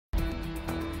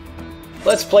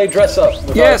Let's play dress up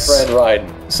with Yes! our friend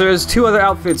Ryden. So there's two other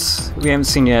outfits we haven't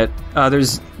seen yet.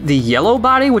 There's the yellow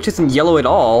body, which isn't yellow at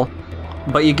all,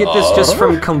 but you get this just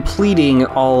from completing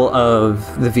all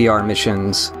of the VR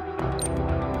missions.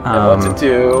 And what to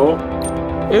do?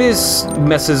 It is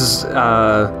messes.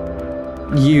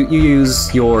 You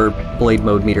use your blade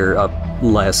mode meter up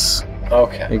less.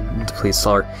 Okay. It depletes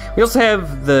slower. We also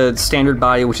have the standard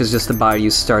body, which is just the body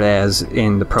you start as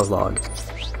in the prologue.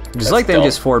 Which is like the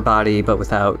MGS4 body, but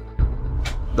without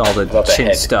all the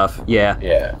chin stuff. Yeah.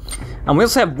 Yeah. And we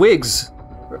also have wigs.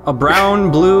 A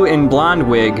brown, blue, and blonde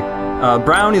wig.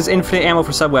 Brown is infinite ammo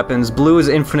for sub-weapons. Blue is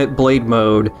infinite blade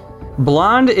mode.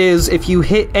 Blonde is if you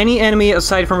hit any enemy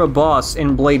aside from a boss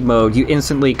in blade mode, you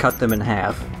instantly cut them in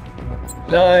half.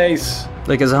 Nice.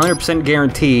 Like, it's 100%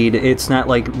 guaranteed. It's not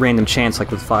like random chance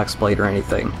like with Foxblade or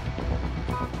anything.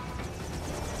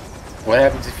 What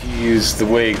happens if you use the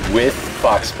wig with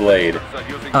Foxblade?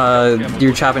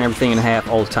 You're chopping everything in half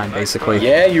all the time, basically.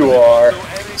 Yeah, you are.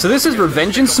 So this is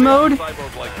Revengeance mode.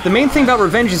 The main thing about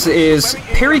Revengeance is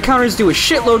parry counters do a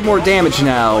shitload more damage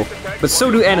now, but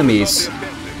so do enemies.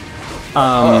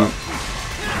 Yeah,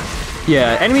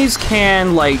 enemies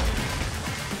can, like,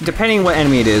 depending what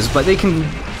enemy it is, but they can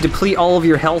deplete all of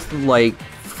your health in, like,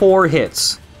 4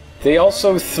 hits. They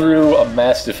also threw a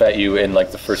Mastiff at you in,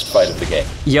 like, the first fight of the game.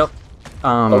 Yep.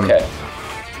 Okay.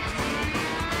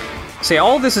 So yeah,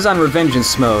 all this is on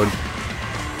Revengeance mode.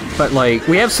 But, like,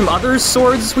 we have some other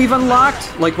swords we've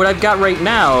unlocked. Like, what I've got right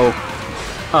now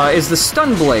is the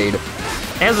Stun Blade.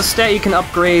 It has a stat you can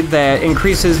upgrade that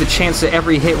increases the chance that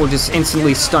every hit will just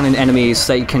instantly stun an enemy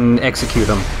so that you can execute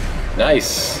them.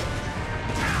 Nice.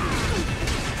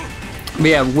 But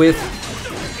yeah, with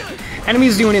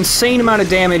enemies do an insane amount of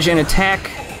damage and attack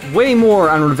way more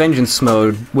on Revengeance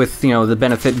mode, with, you know, the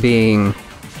benefit being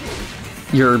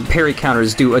your parry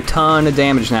counters do a ton of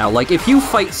damage now. Like, if you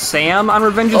fight Sam on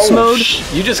Revengeance mode...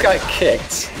 you just got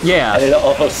kicked. Yeah. And it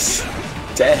almost...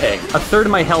 Dang. A third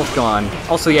of my health gone.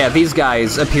 Also, yeah, these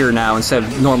guys appear now instead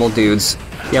of normal dudes.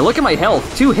 Yeah, look at my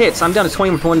health. 2 hits, I'm down to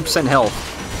 21% health.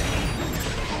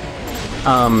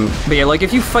 But yeah, like,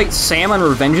 if you fight Sam on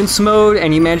Revengeance mode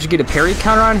and you manage to get a parry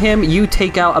counter on him, you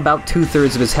take out about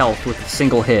 2/3 of his health with a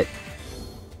single hit.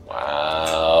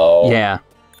 Wow. Yeah.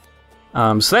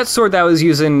 So that sword that I was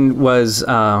using was,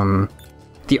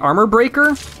 the Armor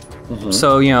Breaker.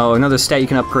 So, you know, another stat you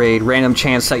can upgrade, random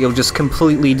chance that you'll just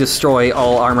completely destroy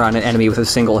all armor on an enemy with a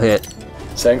single hit.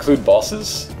 Does that include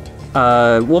bosses?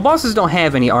 Well, bosses don't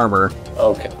have any armor.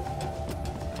 Okay.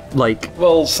 Like...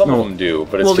 Well, some of them do,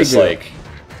 but it's just like...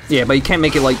 Yeah, but you can't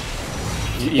make it, like...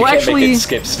 You can't make it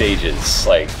skip stages,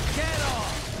 like...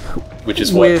 Which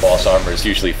is what boss armor is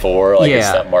usually for, like,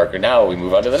 it's that marker. Now we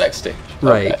move on to the next stage.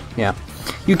 Right, yeah.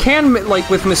 You can, like,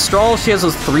 with Mistral, she has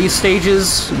those 3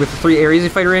 stages with the 3 areas you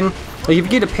fight her in. Like, if you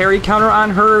get a parry counter on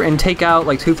her and take out,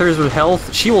 like, 2/3 of her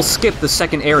health, she will skip the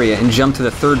 2nd area and jump to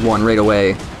the 3rd one right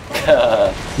away.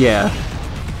 Yeah.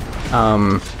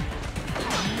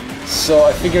 So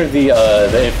I figured the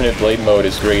Infinite Blade mode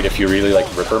is great if you really like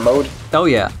Ripper mode. Oh,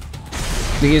 yeah.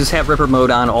 You can just have Ripper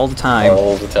mode on all the time.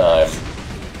 All the time.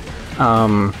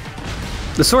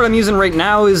 The sword I'm using right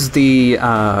now is the,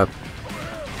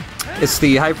 it's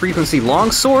the high-frequency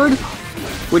longsword,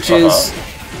 which is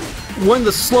one of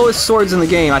the slowest swords in the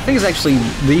game. I think it's actually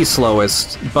the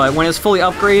slowest, but when it's fully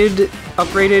upgraded,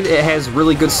 it has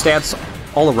really good stats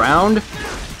all around.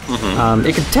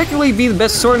 It could technically be the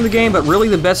best sword in the game, but really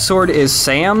the best sword is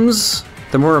Sam's,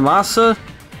 the Muramasa,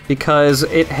 because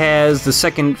it has the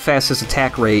 2nd fastest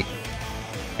attack rate,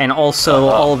 and also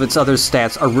all of its other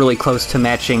stats are really close to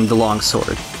matching the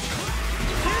longsword.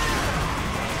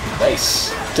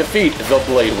 Nice. Defeat the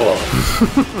Blade Wolf,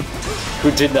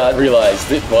 who did not realize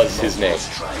it was his name.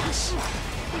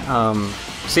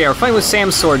 So yeah, we're fighting with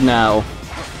Sam's sword now,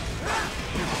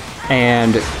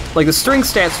 and like the string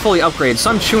stats fully upgraded, so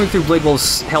I'm chewing through Blade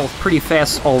Wolf's health pretty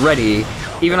fast already,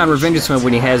 even on Revengeance mode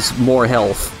when he has more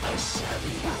health.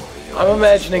 I'm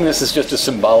imagining this is just a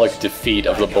symbolic defeat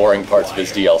of the boring parts of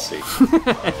his DLC.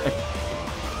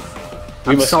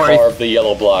 We must carve the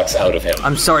yellow blocks out of him.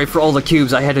 I'm sorry for all the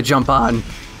cubes I had to jump on.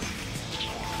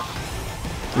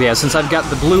 Yeah, since I've got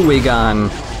the blue wig on,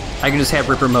 I can just have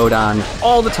Ripper mode on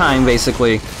all the time,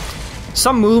 basically.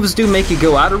 Some moves do make you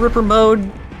go out of Ripper mode.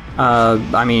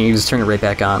 I mean, you just turn it right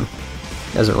back on.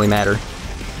 Doesn't really matter.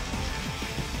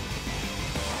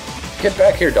 Get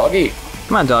back here, doggy.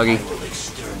 Come on, doggy.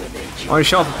 I want to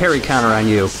show off a parry counter on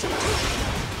you.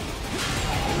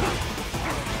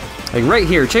 Like, right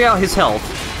here, check out his health.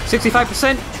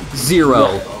 65%?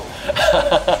 0.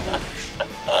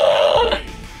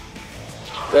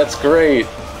 That's great.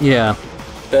 Yeah.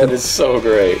 That is so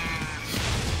great.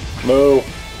 Moo.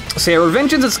 So yeah,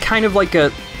 Revengeance is kind of like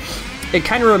a... It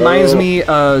kind of reminds me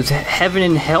of Heaven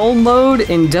and Hell mode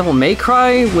in Devil May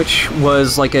Cry, which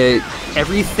was like a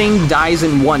everything dies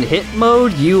in one hit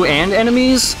mode, you and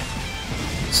enemies.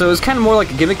 So it's kind of more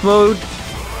like a gimmick mode,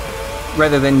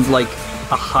 rather than like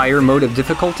a higher mode of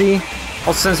difficulty.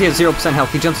 Also, since he has 0%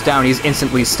 health, he jumps down, he's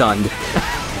instantly stunned.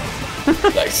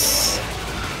 Nice.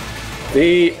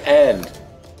 The end.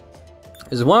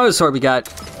 There's one other sword we got.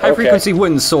 High frequency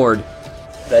wooden sword.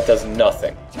 That does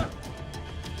nothing.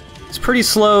 It's pretty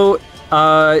slow.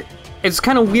 It's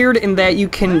kind of weird in that you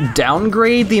can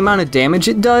downgrade the amount of damage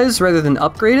it does rather than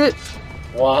upgrade it.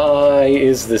 Why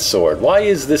is this sword? Why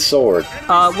is this sword?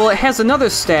 Well, it has another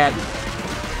stat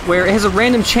where it has a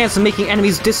random chance of making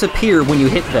enemies disappear when you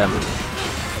hit them.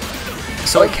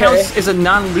 So it counts as a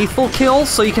non-lethal kill,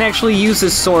 so you can actually use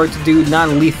this sword to do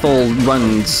non-lethal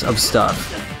runs of stuff.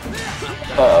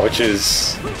 Which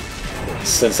is...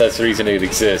 Since that's the reason it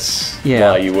exists,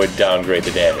 why you would downgrade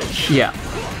the damage. Yeah.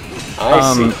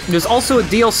 I see. There's also a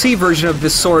DLC version of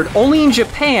this sword, only in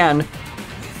Japan,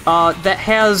 that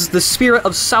has the spirit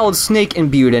of Solid Snake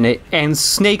imbued in it, and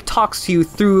Snake talks to you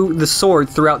through the sword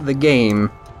throughout the game.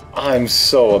 I'm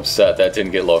so upset that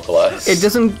didn't get localized.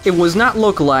 It was not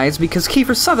localized because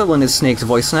Kiefer Sutherland is Snake's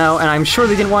voice now, and I'm sure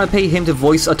they didn't want to pay him to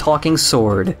voice a talking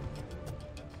sword.